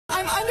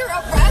I'm under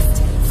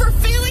arrest for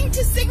failing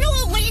to signal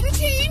a lane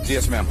change?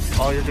 Yes, ma'am.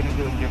 All you're gonna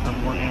do is give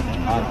them 1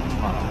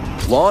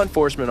 minute. Law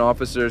enforcement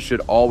officers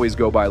should always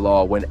go by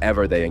law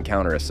whenever they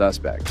encounter a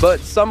suspect, but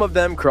some of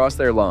them cross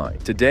their line.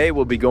 Today,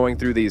 we'll be going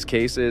through these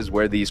cases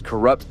where these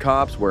corrupt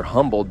cops were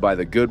humbled by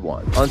the good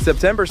ones. On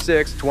September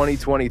 6,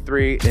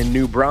 2023, in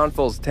New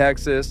Braunfels,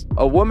 Texas,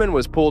 a woman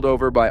was pulled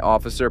over by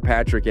Officer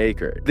Patrick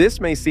Akers.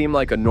 This may seem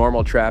like a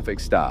normal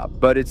traffic stop,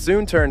 but it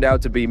soon turned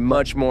out to be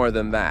much more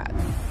than that.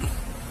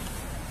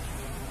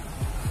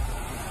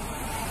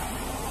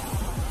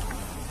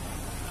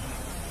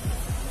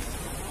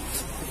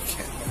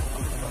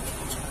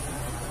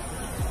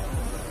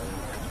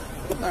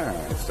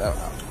 Alright, step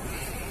out.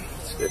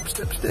 Step,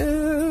 step,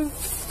 step.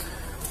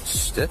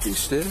 Steppy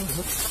step.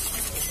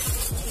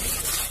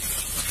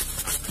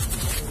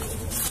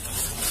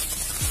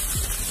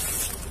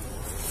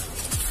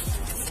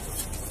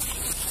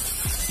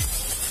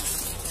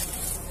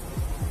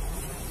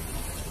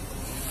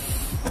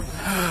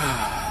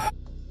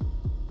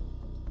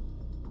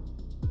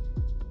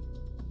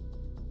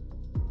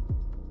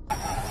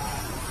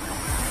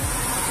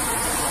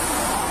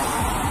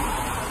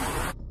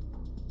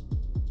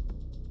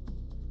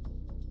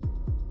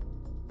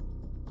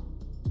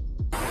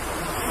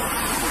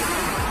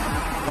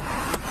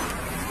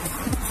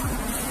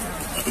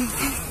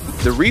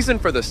 The reason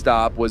for the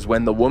stop was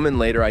when the woman,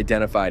 later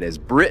identified as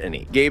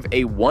Brittany, gave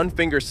a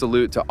one-finger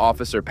salute to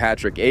Officer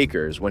Patrick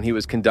Akers when he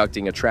was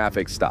conducting a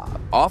traffic stop.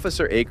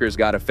 Officer Akers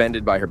got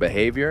offended by her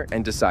behavior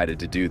and decided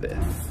to do this.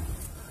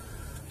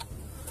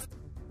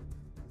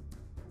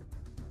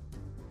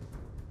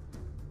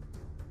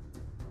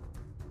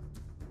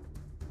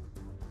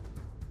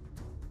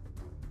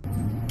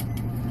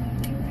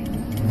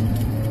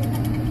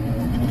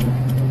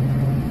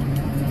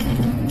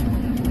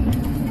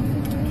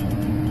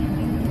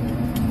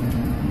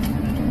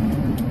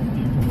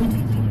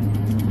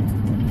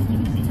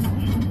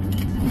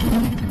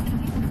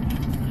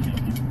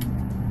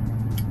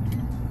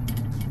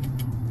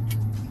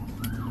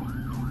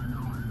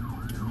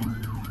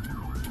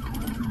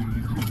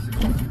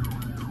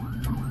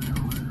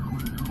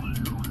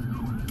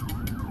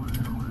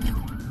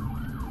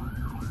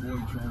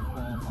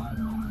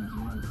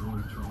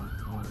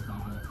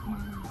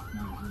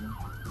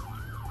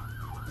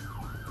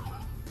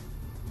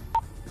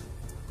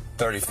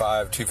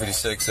 $35,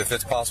 $256. If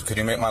it's possible, could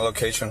you make my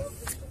location?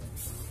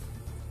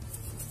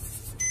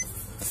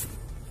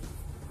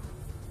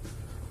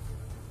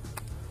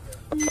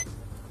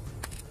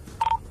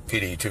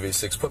 PD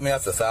 2V6. Put me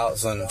at the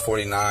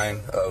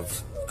 1049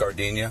 of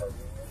Gardenia.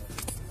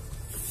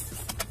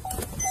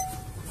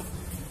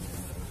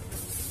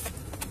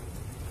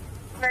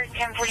 First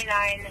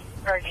 1049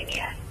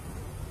 Gardenia.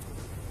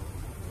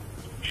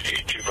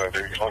 PD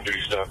 253 on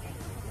duty stop.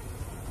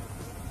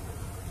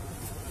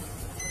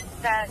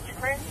 That's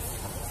Chris?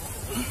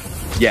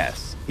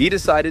 Yes, he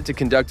decided to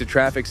conduct a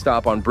traffic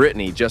stop on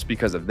Brittany just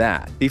because of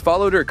that. He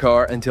followed her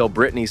car until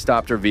Brittany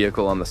stopped her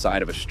vehicle on the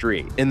side of a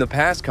street. In the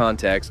past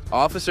context,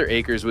 Officer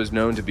Akers was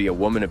known to be a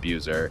woman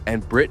abuser,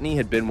 and Brittany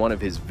had been one of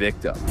his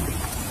victims.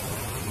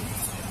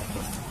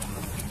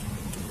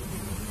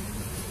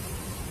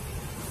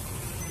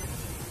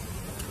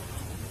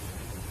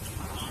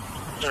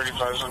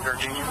 35's on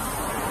Gardenia.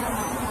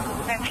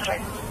 That's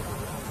right.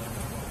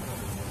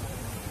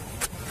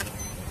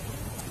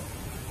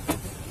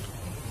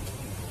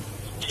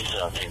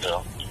 He's on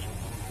T-Bill.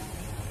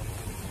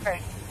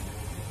 Right.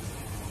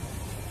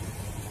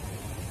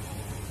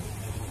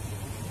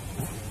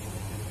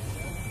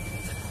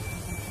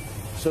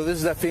 So this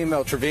is that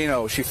female,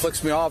 Trevino. She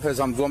flicks me off as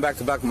I'm going back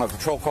to back of my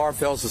patrol car,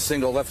 fails the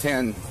single left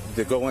hand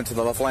to go into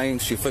the left lane.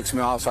 She flicks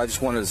me off, so I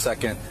just wanted a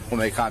second to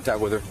make contact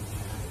with her.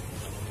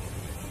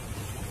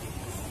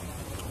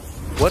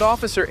 What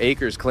Officer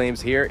Akers claims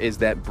here is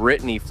that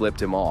Brittany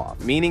flipped him off,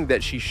 meaning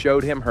that she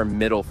showed him her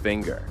middle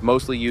finger,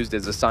 mostly used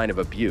as a sign of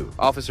abuse.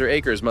 Officer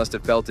Akers must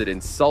have felt it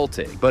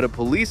insulting, but a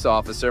police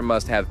officer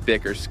must have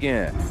thicker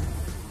skin.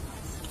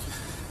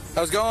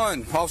 How's it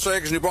going? Officer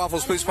Akers, New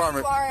Braunfels Police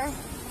Department.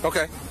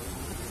 Okay.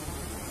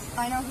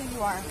 I know who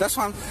you are. That's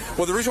fine.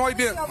 Well, the reason why you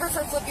being... Over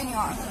for flipping you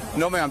off.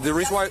 No, ma'am. The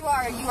reason why...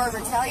 You are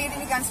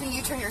retaliating against me.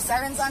 You turned your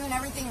sirens on and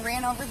everything,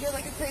 ran over here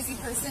like a crazy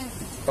person.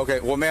 Okay,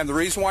 well, ma'am, the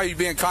reason why you're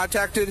being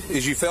contacted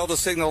is you failed to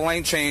signal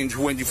lane change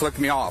when you flicked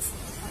me off.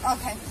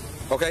 Okay.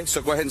 Okay,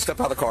 so go ahead and step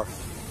out of the car.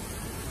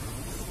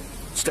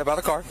 Step out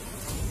of the car.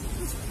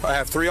 I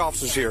have 3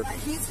 officers here.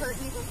 He's hurt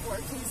me before.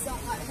 Please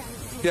don't let him.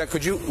 Yeah,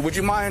 would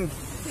you mind,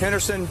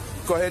 Henderson,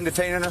 go ahead and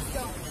detain her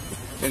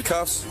in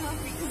cuffs? No,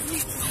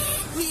 because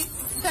he's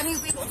done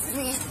illegal to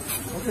me.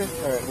 Okay,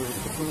 all right.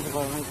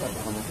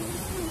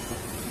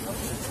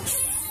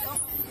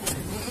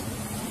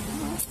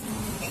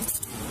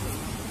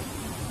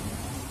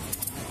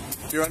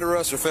 You're under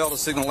arrest for failed to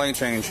signal lane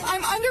change.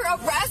 I'm under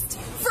arrest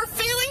for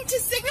failing to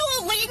signal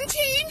a lane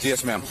change?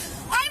 Yes, ma'am.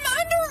 I'm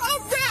under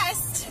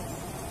arrest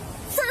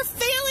for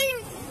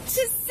failing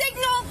to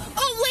signal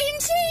a lane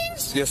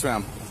change? Yes,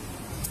 ma'am.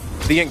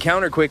 The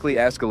encounter quickly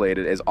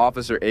escalated as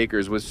Officer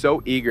Akers was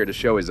so eager to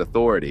show his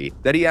authority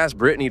that he asked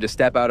Brittany to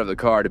step out of the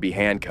car to be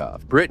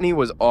handcuffed. Brittany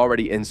was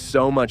already in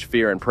so much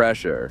fear and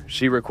pressure,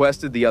 she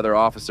requested the other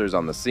officers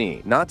on the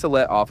scene not to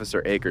let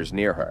Officer Akers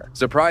near her.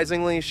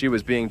 Surprisingly, she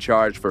was being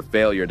charged for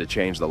failure to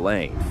change the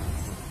lane.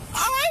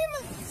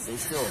 I'm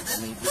sorry.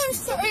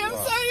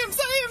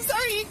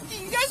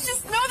 You guys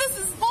just know this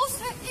is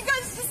bullshit. You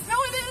guys just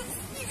know it is.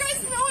 You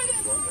guys know it is.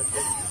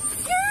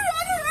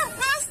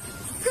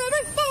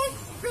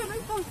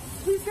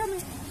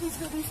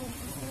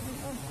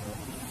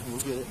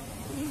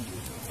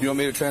 You want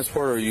me to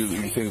transport, or you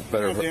think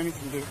better? Danny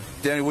can do it.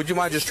 Danny, would you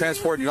mind just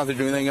transporting? You don't have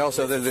to do anything else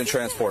other than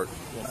transport.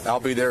 I'll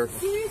be there.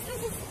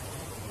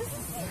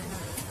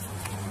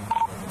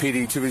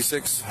 PD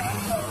 2B6.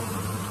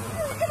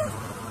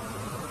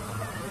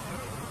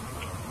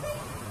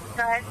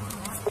 Go ahead.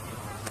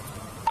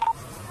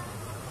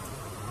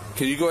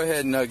 Can you go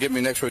ahead and get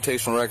me next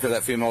rotational record?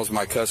 That female is in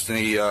my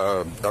custody.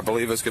 I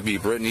believe it's going to be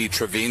Brittany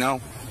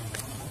Trevino.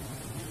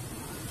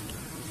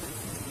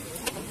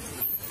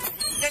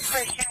 Good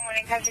question. When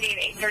in custody at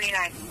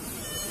 8:39.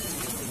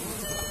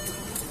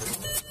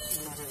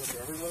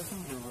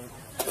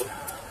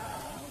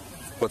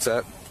 What's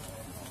that?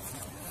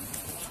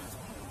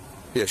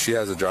 Yeah, she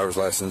has a driver's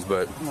license,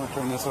 but I'm gonna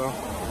turn this off.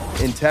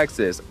 In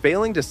Texas,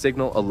 failing to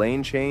signal a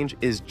lane change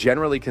is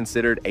generally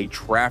considered a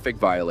traffic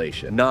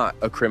violation, not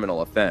a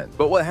criminal offense.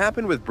 But what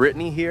happened with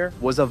Brittany here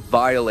was a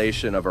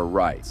violation of her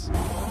rights.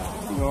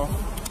 No.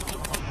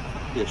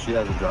 yeah, she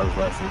has a driver's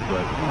license,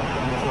 but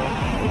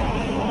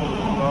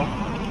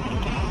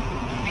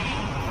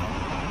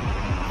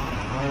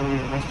Why are we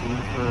arresting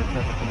her for a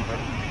traffic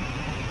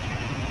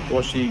violation?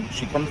 well,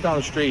 she comes down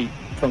the street,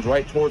 comes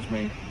right towards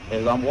me.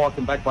 As I'm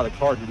walking back by the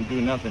car, didn't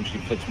do nothing, she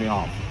flicks me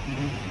off.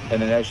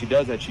 And then as she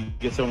does that, she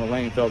gets on the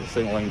lane and fails the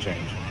signal lane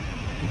change.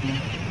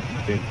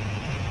 Okay.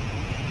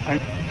 I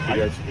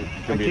You guys,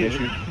 it's gonna be an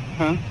issue?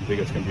 Huh? You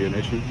think it's gonna be an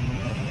issue?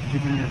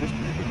 Give me your history,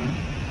 man.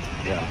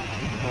 Yeah.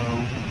 So,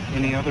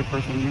 any other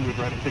person you would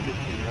write a ticket to,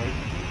 right?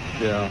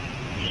 Yeah.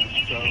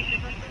 So,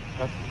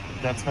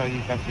 that's how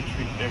you have to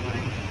treat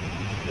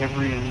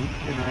every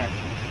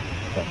interaction.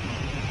 Okay.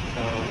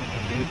 So,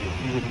 if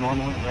you would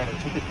normally write a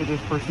ticket to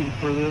this person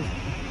for this,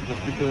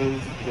 just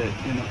because that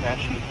in the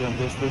past you've done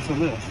this, this,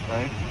 and this,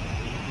 right?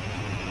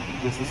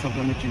 This is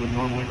something that you would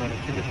normally write a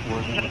ticket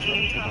for, then let's write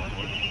a ticket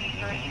for.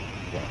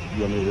 Yeah.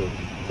 You want me to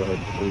go ahead,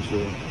 please?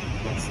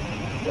 That's,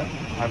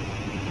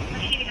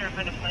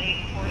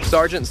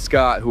 Sergeant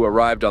Scott, who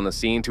arrived on the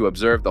scene to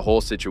observe the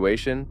whole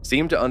situation,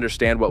 seemed to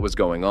understand what was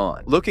going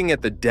on. Looking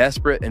at the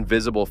desperate and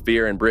visible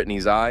fear in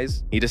Brittany's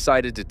eyes, he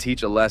decided to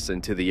teach a lesson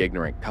to the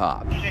ignorant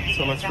cop.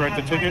 So let's write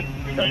the ticket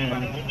and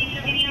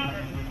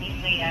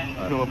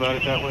go about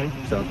it that way.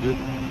 Sounds good.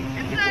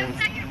 Because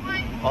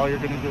all you're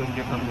going to do is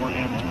give her more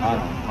ammo.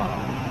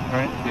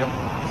 Right? Yep.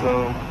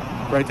 So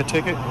write the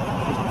ticket,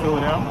 just fill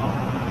it out.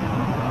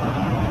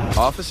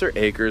 Officer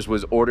Akers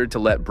was ordered to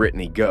let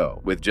Brittany go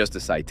with just a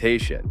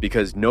citation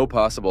because no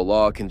possible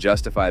law can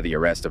justify the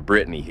arrest of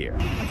Brittany here.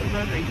 Do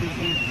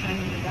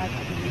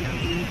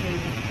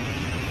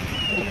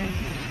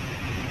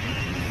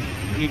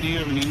you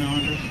have an email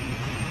address?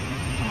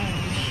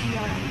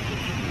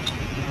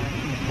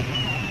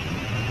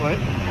 What?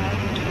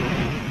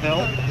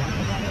 L?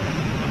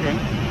 Okay.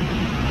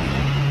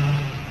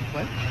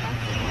 What?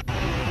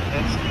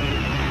 That's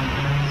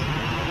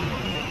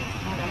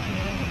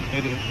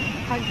it is.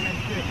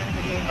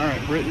 All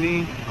right,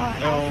 Brittany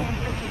L.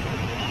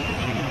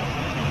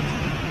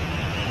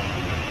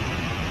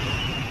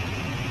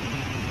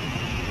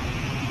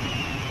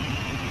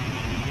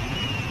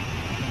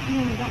 You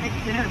don't make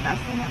dinner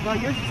best in it. Well,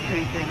 yours is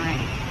pretty thin,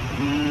 right?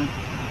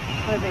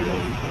 What are they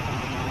doing?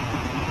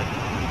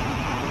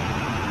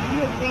 You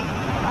would think, I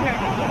don't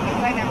know,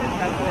 because I never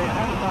tested it. I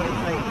thought it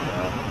was like,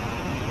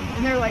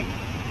 and they're like,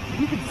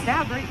 you could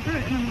stab right through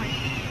it. And I'm like,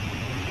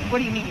 what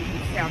do you mean you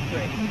can stab through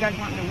it? You guys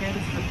want me to wear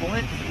this for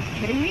bullets? Are you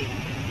kidding me?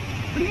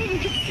 What do you mean you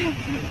can stab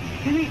through it?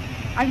 I mean,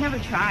 I've never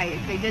tried.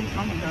 They did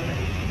tell me though that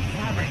you can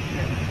stab right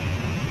through it.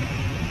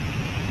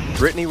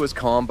 Brittany was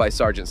calmed by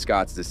Sergeant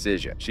Scott's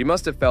decision. She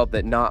must have felt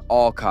that not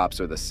all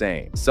cops are the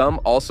same. Some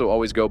also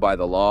always go by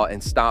the law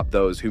and stop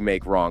those who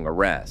make wrong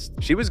arrests.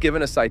 She was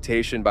given a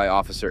citation by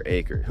Officer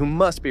Akers, who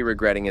must be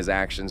regretting his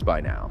actions by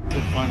now. To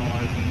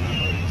finalize it,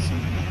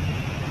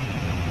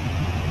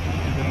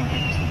 they don't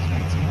think this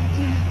makes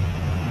sense.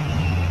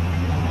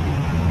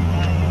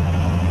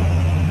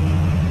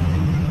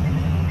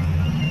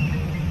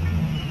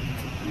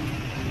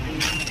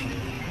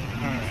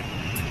 Alright.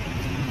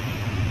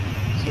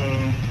 So,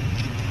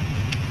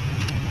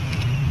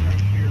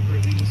 right here,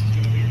 Brittany, this is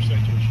going to be your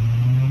citation. You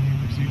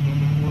received on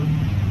the court.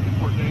 The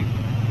court date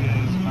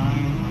is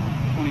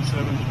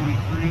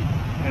 9/27/23.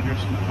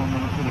 Address and phone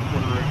number for the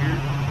court right here.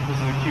 This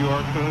is a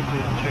QR code to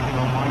check it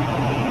online. If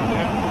you do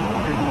that,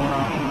 here's more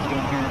options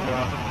down here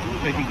about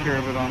taking care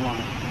of it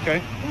online. Okay?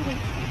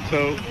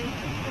 So,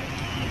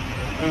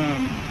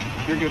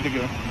 you're good to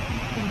go.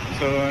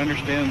 So I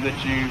understand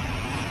that you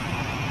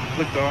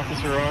flicked the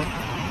officer off.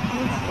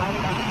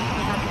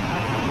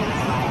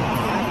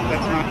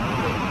 That's not.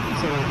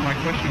 So my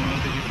question was,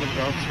 did you flip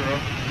the officer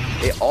off?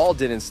 It all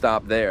didn't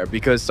stop there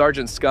because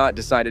Sergeant Scott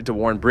decided to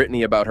warn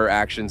Brittany about her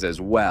actions as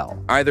well.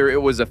 Either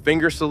it was a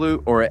finger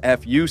salute or a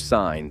FU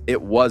sign,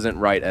 it wasn't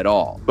right at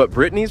all. But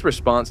Brittany's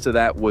response to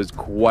that was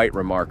quite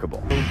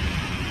remarkable.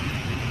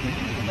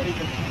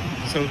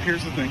 So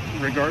here's the thing,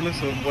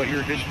 regardless of what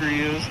your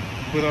history is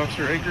with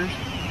Officer Akers,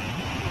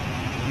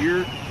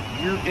 your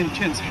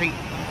intense hate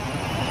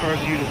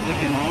caused you to flip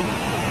him off,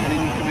 and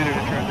then you committed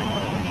a traffic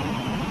violation.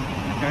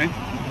 Okay?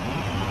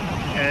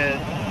 And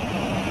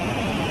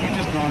you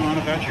just gone on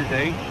about your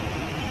day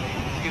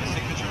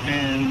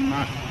and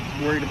not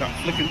worried about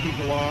flicking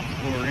people off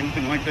or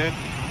anything like that,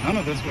 none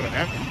of this would have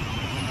happened.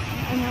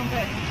 I know,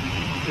 but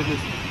It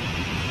just,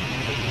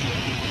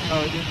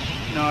 oh, it did?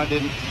 No, I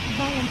didn't.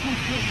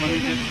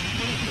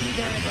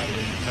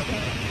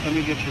 Let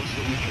me get your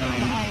signature on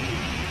it.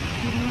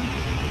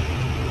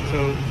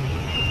 So,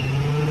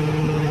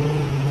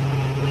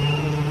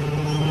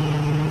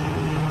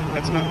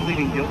 that's not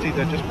pleading guilty,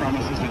 that just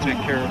promises to take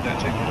care of that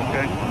ticket,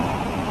 okay?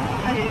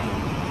 I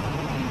didn't.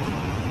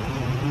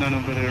 None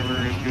of it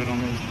ever is good on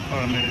those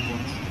automated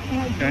ones,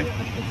 okay?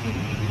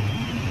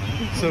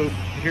 So,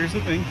 here's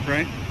the thing,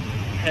 right?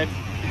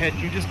 Had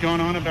you just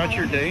gone on about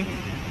your day,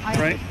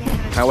 right?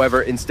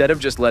 However, instead of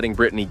just letting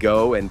Brittany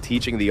go and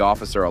teaching the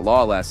officer a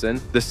law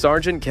lesson, the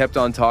sergeant kept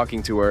on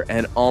talking to her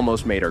and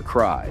almost made her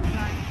cry.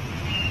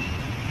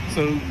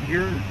 So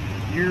your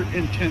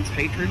intense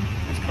hatred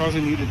is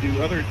causing you to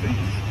do other things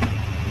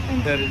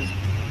that is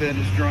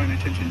drawing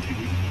attention to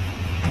you.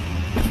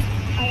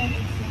 I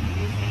understand.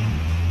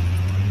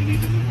 You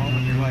need to move on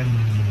with your life.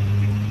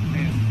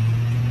 Man,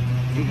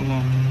 move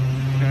along,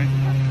 okay?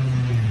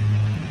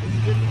 It's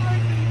just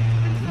like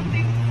when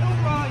something's so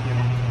wrong.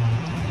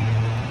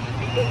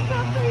 It's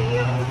not for you.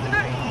 And I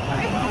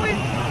always,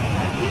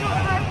 you know,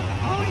 and I'm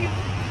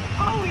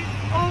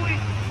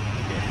always.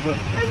 But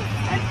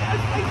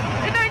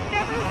And I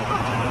never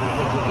thought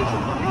this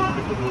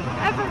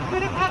ever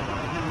could have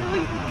happened in a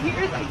million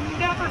years. I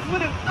never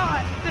would have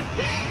thought.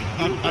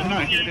 I'm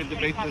not here to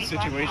debate this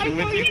situation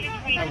with you.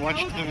 I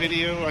watched the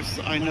video.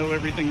 I know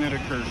everything that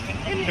occurred.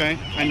 Okay?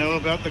 I know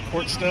about the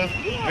court stuff,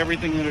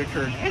 everything that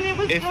occurred. And it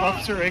was If wrong.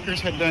 Officer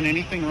Akers had done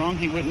anything wrong,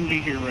 he wouldn't be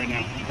here right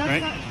now. That's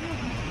Right? not true.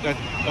 That's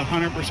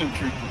 100%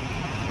 true.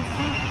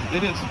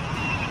 It is.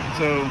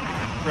 So,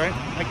 right?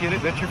 I get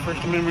it. That's your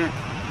First Amendment.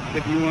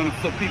 If you want to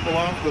flip people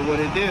off, but what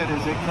it did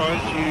is it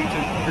caused you to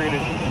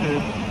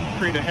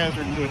create a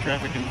hazard into a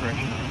traffic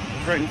infraction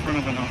right in front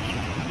of an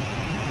officer.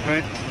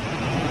 Right?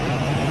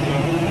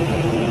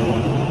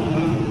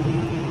 So,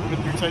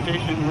 with your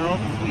citation, we're all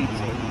complete,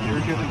 so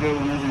you're good to go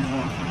whenever you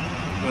want.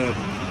 But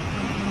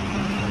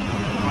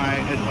my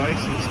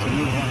advice is to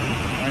move on,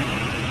 right?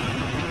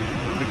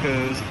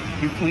 Because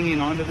you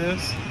clinging onto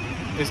this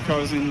is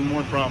causing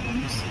more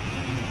problems.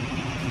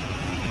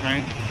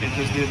 Right? It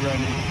just did right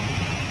now.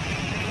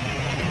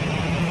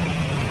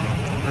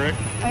 Correct?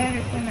 I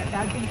understand that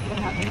bad things would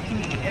happen to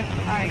me if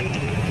I...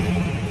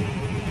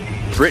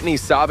 Brittany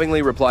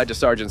sobbingly replied to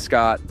Sergeant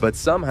Scott, but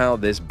somehow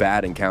this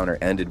bad encounter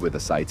ended with a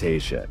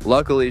citation.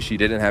 Luckily, she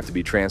didn't have to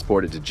be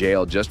transported to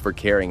jail just for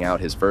carrying out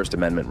his First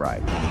Amendment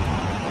right.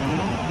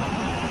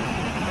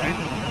 Right?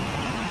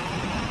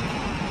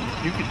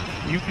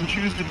 You can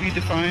choose to be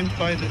defined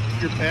by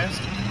your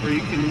past, or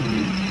you can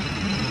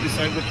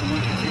decide what you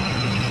want your future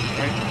to be.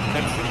 Right?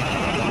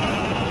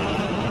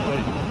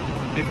 But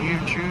if you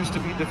choose to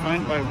be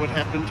defined by what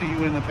happened to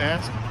you in the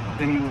past,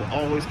 then you will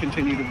always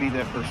continue to be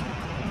that person.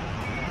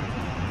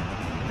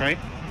 Right?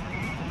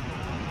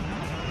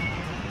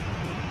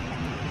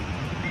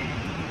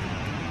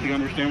 Do you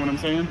understand what I'm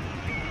saying?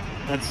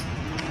 That's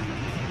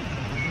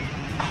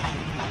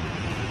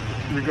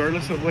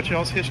regardless of what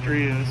y'all's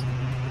history is,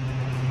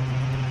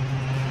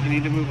 you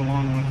need to move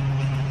along with,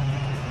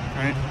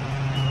 right?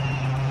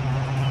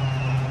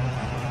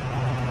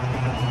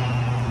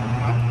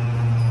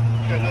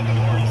 Got nothing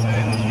more to say.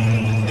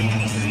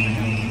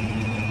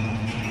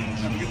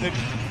 Have a good day.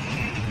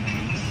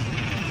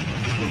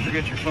 Don't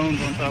forget your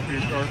phone's on top of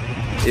your car.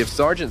 If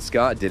Sergeant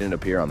Scott didn't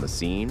appear on the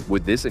scene,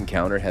 would this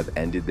encounter have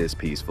ended this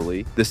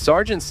peacefully? The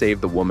sergeant saved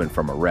the woman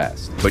from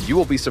arrest, but you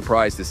will be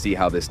surprised to see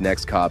how this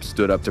next cop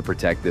stood up to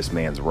protect this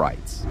man's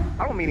rights.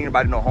 I don't mean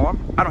anybody no harm.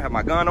 I don't have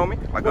my gun on me.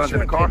 My gun's in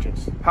the car.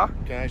 Huh?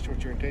 Can I ask you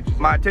what your intentions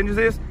are? My intentions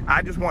is,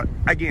 I just want,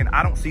 again,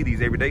 I don't see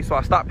these every day, so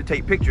I stopped to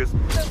take pictures.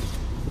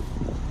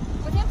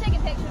 With him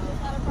taking pictures,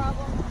 it's not a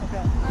problem.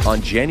 On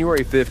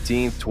January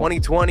 15th,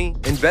 2020,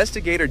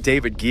 investigator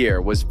David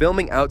Gear was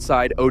filming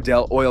outside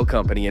Odell Oil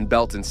Company in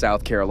Belton,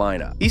 South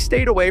Carolina. He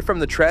stayed away from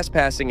the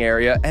trespassing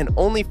area and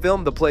only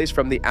filmed the place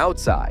from the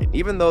outside,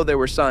 even though there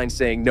were signs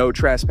saying no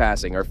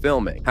trespassing or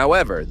filming.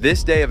 However,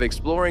 this day of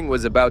exploring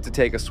was about to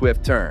take a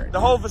swift turn. The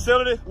whole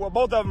facility, well,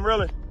 both of them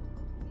really.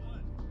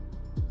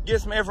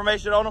 Get some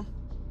information on them.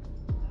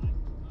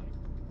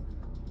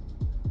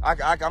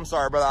 I'm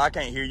sorry, brother, I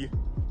can't hear you.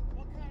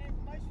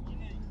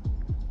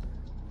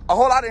 A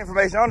whole lot of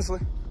information, honestly.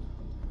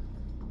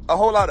 A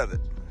whole lot of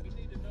it. We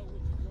need to know what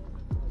you're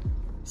going to do.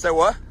 Say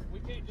what? We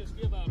can't just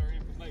give out our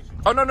information.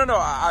 Oh, no.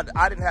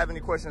 I didn't have any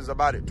questions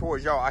about it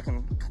towards y'all. I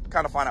can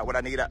kind of find out what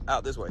I need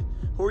out this way.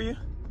 Who are you?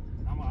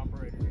 I'm an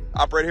operator here.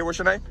 Operator here, what's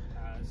your name?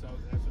 So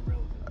that's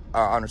irrelevant.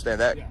 I understand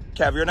that. Yeah.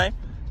 Cav, your name?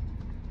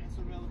 That's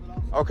irrelevant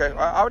also. Okay,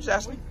 I was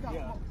just asking.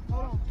 Yeah.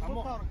 I'm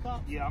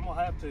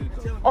gonna have to.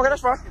 Okay,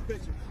 that's fine.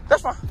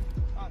 That's fine.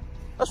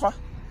 That's fine.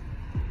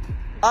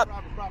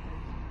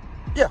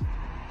 Yeah.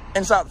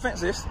 Inside the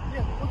fence is.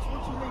 Yeah,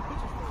 what you need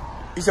pictures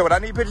for? You said what I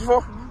need pictures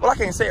for? Well, I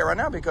can't say it right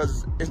now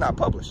because it's not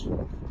published.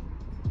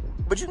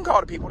 But you can call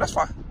the people, that's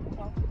fine.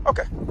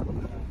 Okay.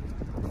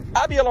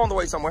 I'll be along the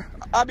way somewhere.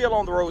 I'll be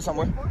along the road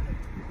somewhere.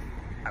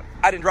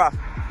 I didn't drive.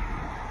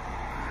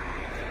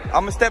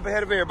 I'm a step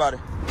ahead of everybody.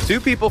 2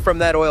 people from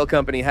that oil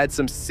company had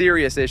some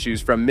serious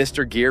issues from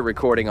Mr. Gear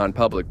recording on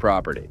public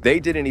property. They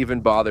didn't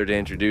even bother to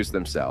introduce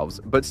themselves,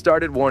 but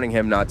started warning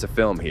him not to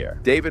film here.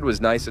 David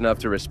was nice enough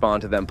to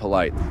respond to them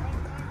politely.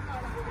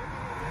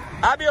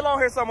 I'll be along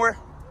here somewhere.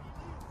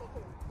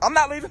 I'm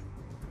not leaving.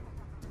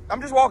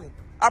 I'm just walking.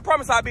 I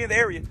promise I'll be in the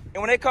area.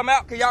 And when they come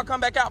out, can y'all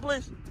come back out,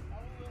 please?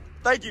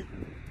 Thank you.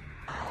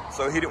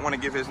 So he didn't want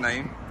to give his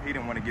name.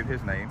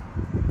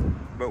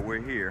 But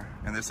we're here.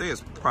 And they say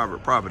it's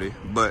private property,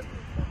 but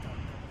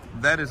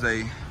that is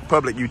a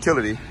public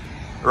utility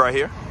right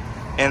here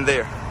and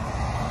there.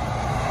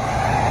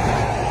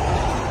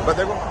 But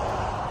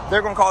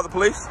they're gonna call the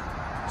police.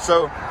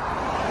 So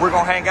we're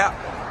gonna hang out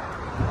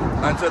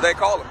until they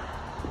call them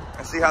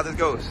and see how this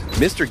goes.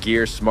 Mr.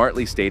 Gear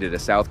smartly stated a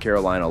South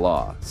Carolina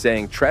law,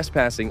 saying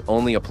trespassing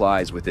only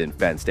applies within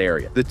fenced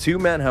area. The 2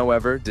 men,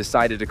 however,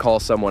 decided to call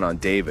someone on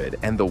David,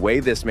 and the way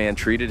this man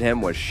treated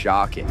him was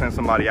shocking. Send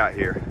somebody out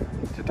here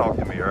to talk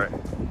to me, all right?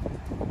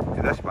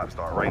 Because that's about to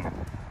start raining.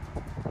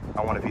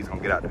 I wonder if he's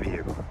gonna get out the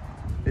vehicle.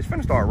 It's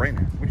finna start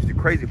raining, which is the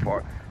crazy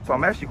part. So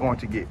I'm actually going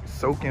to get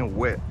soaking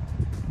wet.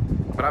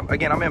 But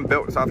I'm in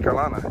Belton, South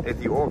Carolina at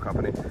the oil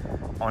company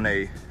on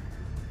a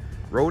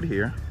road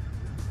here,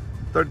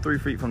 33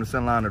 feet from the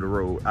center line of the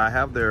road. I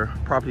have their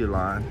property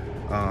line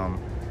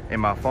in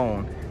my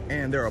phone,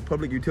 and there are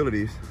public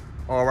utilities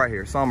all right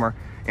here. Some are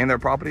in their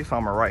property,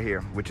 some are right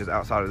here, which is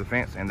outside of the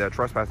fence, and their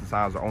trespassing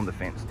signs are on the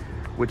fence,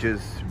 which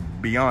is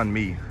beyond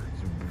me.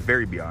 It's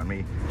very beyond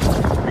me.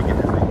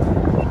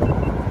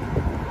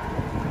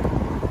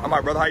 All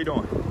right, brother, how you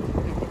doing?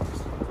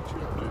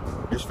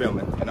 Just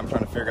filming, and I'm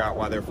trying to figure out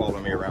why they're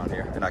following me around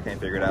here, and I can't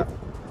figure it out.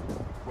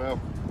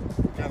 Well,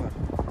 kind of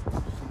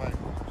somebody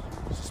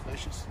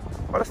suspicious.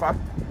 Well, that's fine.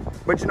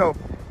 But you know,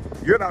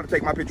 you're allowed to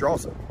take my picture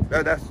also.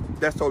 That's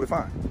totally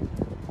fine.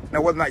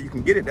 Now, whether or not you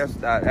can get it, that's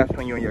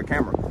between you and your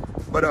camera.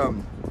 But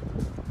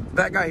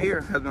that guy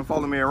here has been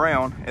following me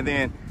around, and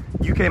then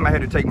you came out here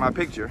to take my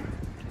picture.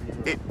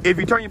 If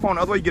you turn your phone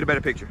the other way, you get a better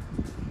picture.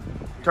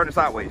 Turn it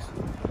sideways.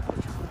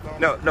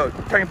 No,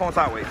 turn your phone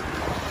sideways.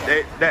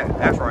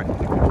 That's right.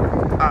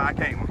 I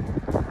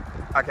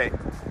can't.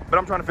 But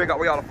I'm trying to figure out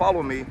why y'all are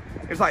following me.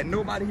 It's like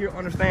nobody here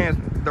understands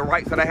the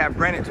rights that I have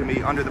granted to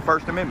me under the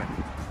First Amendment.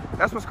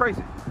 That's what's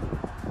crazy.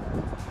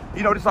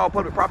 You know, this is all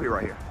public property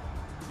right here.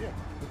 Yeah,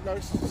 no,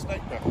 this is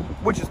state property.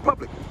 Which is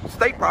public.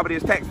 State property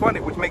is tax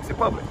funded, which makes it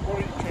public. What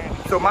are you trying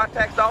to do? So my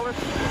tax dollars,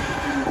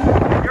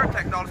 your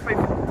tax dollars pay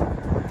for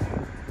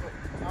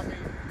it. I mean,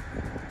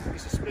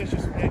 it's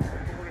suspicious. We can't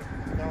report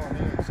it going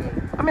in, so.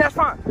 I mean, that's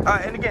fine.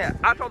 And again,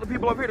 I told the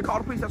people over here to call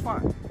the police, that's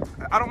fine.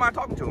 I don't mind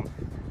talking to them.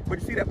 But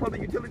you see that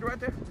public utility right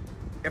there?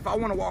 If I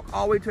want to walk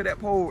all the way to that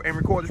pole and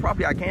record this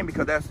property, I can,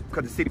 because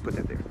the city put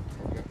that there.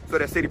 Okay. So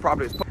that city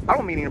property is, I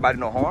don't mean anybody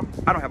no harm.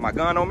 I don't have my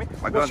gun on me.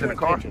 My gun's in the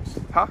car.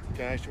 Huh?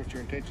 Can I ask you what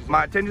your intentions are?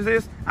 My intentions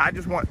is, I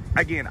just want,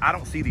 again, I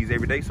don't see these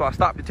every day, so I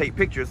stopped to take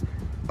pictures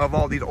of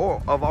all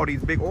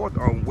these big oil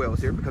wells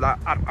here, because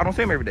I don't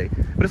see them every day.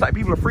 But it's like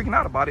people are freaking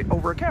out about it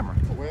over a camera.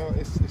 Well,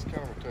 it's kind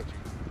of a touchy.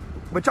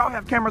 But y'all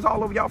have cameras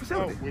all over y'all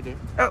facility. Oh, we do.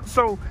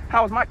 So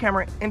how is my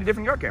camera any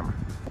different than your camera?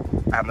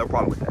 I have no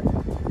problem with that.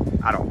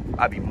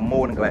 I'd be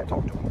more than glad to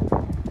talk to him.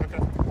 Okay.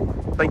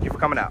 Thank you for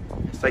coming out.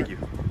 Thank you.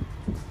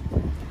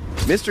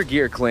 Mr.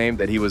 Gear claimed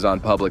that he was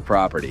on public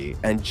property,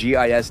 and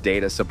GIS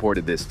data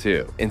supported this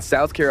too. In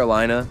South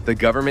Carolina, the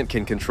government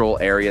can control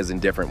areas in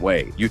different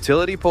ways.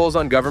 Utility poles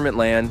on government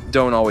land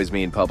don't always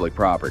mean public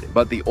property,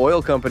 but the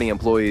oil company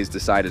employees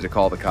decided to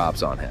call the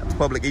cops on him.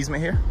 Public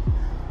easement here,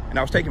 and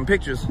I was taking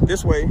pictures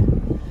this way,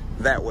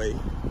 that way,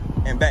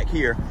 and back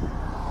here,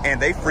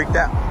 and they freaked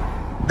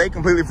out. They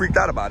completely freaked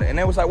out about it, and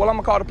they was like, well, I'm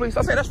gonna call the police.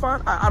 I said, that's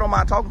fine. I don't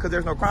mind talking, because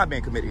there's no crime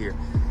being committed here.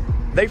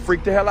 They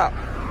freaked the hell out.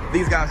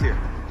 These guys here.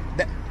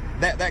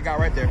 That guy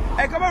right there.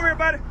 Hey, come over here,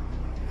 buddy.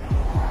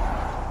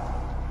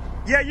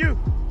 Yeah, you.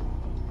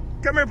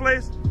 Come here,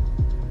 please.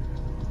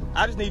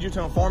 I just need you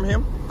to inform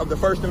him of the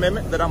First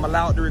Amendment, that I'm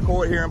allowed to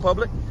record here in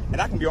public,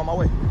 and I can be on my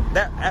way.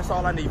 That's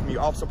all I need from you,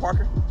 Officer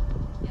Parker.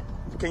 Yeah.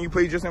 Can you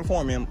please just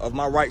inform him of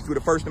my rights through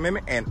the First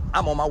Amendment, and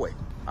I'm on my way.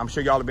 I'm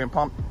sure y'all have been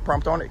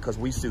prompt on it, because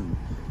we sued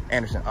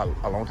Anderson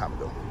a long time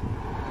ago.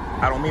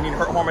 I don't mean any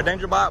hurt, harm, or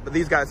danger by it, but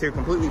these guys here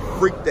completely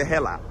freaked the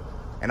hell out,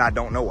 and I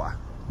don't know why.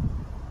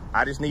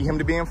 I just need him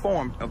to be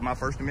informed of my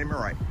First Amendment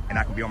right, and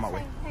I can be on my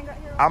way.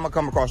 I'm gonna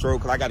come across the road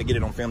because I got to get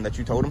it on film that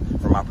you told him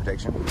for my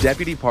protection.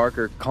 Deputy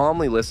Parker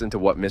calmly listened to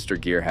what Mr.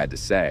 Gear had to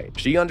say.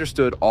 She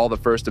understood all the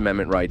First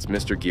Amendment rights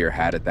Mr. Gear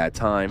had at that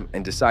time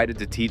and decided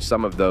to teach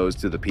some of those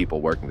to the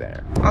people working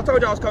there. I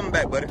told you I was coming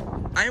back, buddy.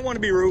 I ain't want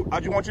to be rude. I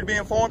just want you to be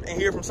informed and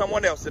hear from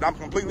someone else that I'm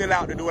completely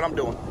allowed to do what I'm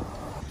doing.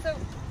 So,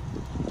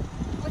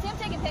 with him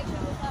taking pictures,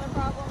 it's not a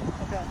problem.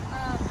 Okay.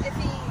 If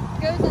he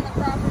goes on the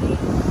property,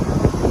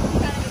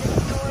 kind of get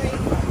his story.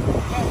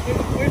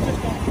 We're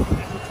just on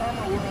at the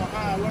terminal. We're on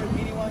high alert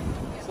anyway,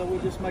 so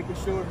we're just making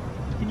sure.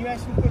 Can you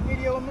ask him to put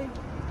video of me?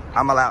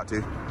 I'm allowed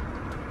to.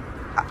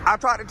 I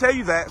tried to tell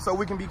you that so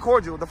we can be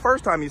cordial the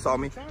first time you saw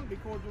me. I'm trying to be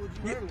cordial with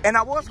you earlier. And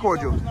I was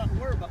cordial. You told us not to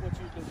worry about what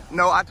you're doing.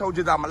 No, I told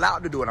you that I'm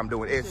allowed to do what I'm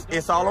doing.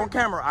 It's all on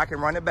camera. I can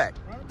run it back.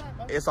 Run it back,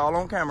 baby. It's all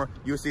on camera.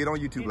 You'll see it on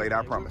YouTube later,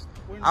 I promise.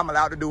 I'm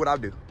allowed to do what I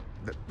do.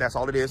 That's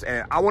all it is.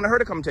 And I wanted her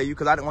to come tell you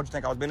because I didn't want you to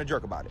think I was being a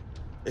jerk about it.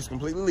 It's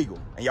completely legal.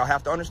 And y'all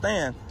have to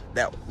understand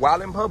that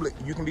while in public,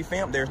 you can be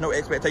filmed. There's no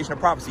expectation of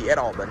privacy at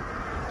all, buddy.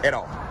 At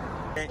all.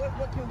 What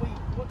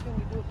can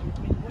we do?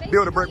 I mean,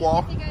 Build a brick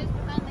wall. If he goes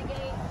behind the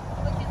gate,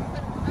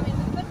 we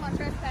can put him on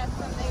trespass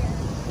from there.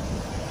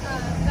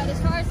 But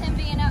as far as him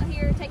being out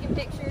here taking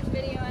pictures,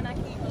 video, and I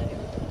can't really do it.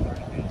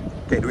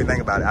 Can't do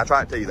anything about it. I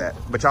tried to tell you that,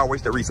 but y'all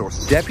wasted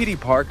resources. Deputy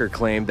Parker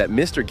claimed that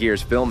Mr.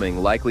 Gear's filming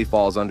likely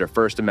falls under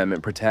First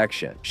Amendment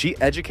protection. She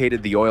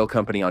educated the oil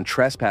company on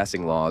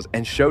trespassing laws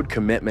and showed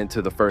commitment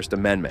to the First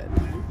Amendment.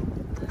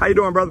 How you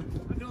doing, brother?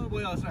 I'm doing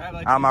well, sir. How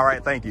about you? I'm all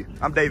right, thank you.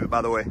 I'm David,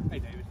 by the way. Hey,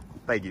 David.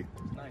 Thank you.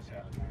 Nice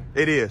out.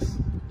 It is.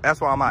 That's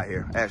why I'm out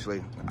here,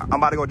 actually. I'm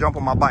about to go jump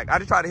on my bike. I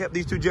just tried to help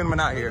these two gentlemen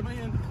out here.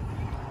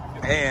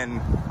 And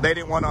they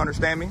didn't want to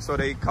understand me, so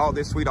they called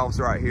this sweet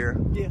officer out here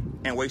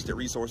and wasted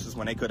resources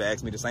when they could have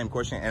asked me the same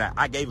question. And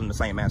I gave them the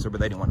same answer,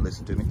 but they didn't want to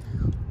listen to me.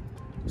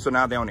 So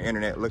now they're on the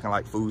internet looking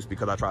like fools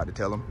because I tried to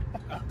tell them.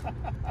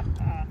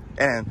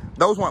 And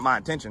those weren't my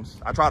intentions.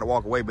 I tried to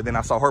walk away, but then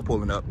I saw her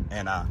pulling up,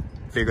 and I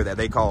figured that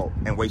they called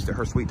and wasted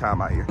her sweet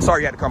time out here.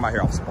 Sorry you had to come out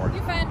here, Officer Parker.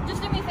 You're fine.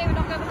 Just do me a favor,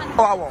 don't go behind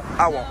the Oh,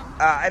 I won't.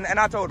 And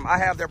I told them, I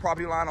have their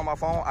property line on my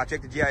phone. I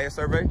checked the GIS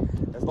survey.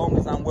 As long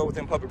as I'm well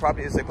within public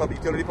property, it's a public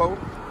utility pole.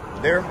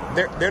 There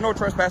no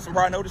trespassing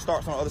prior notice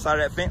starts on the other side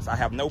of that fence. I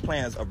have no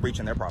plans of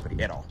breaching their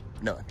property at all.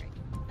 None.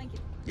 Thank you.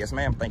 Yes,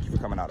 ma'am. Thank you for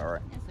coming out, all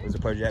right? Yes, sir. It was a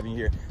pleasure having you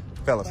here.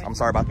 Fellas, I'm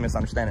sorry about the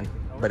misunderstanding,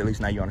 but at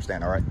least now you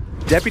understand, all right?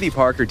 Deputy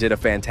Parker did a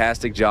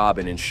fantastic job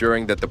in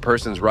ensuring that the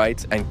person's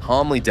rights and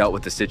calmly dealt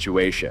with the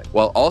situation,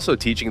 while also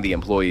teaching the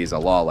employees a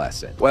law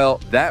lesson.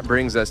 Well, that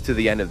brings us to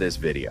the end of this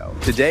video.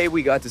 Today,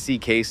 we got to see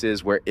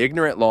cases where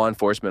ignorant law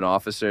enforcement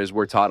officers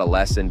were taught a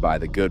lesson by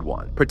the good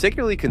one.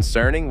 Particularly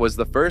concerning was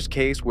the first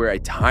case where a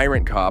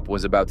tyrant cop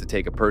was about to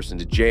take a person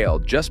to jail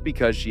just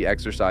because she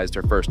exercised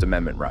her First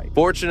Amendment right.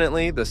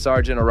 Fortunately, the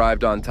sergeant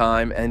arrived on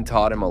time and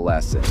taught him a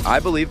lesson. I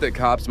believe that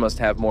cops must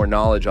have more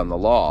knowledge on the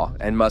law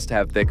and must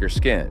have thicker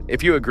skin.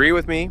 If you agree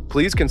with me,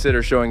 please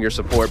consider showing your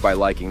support by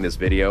liking this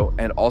video,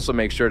 and also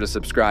make sure to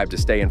subscribe to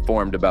stay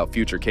informed about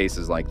future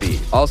cases like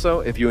these. Also,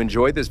 if you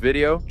enjoyed this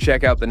video,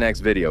 check out the next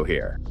video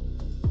here.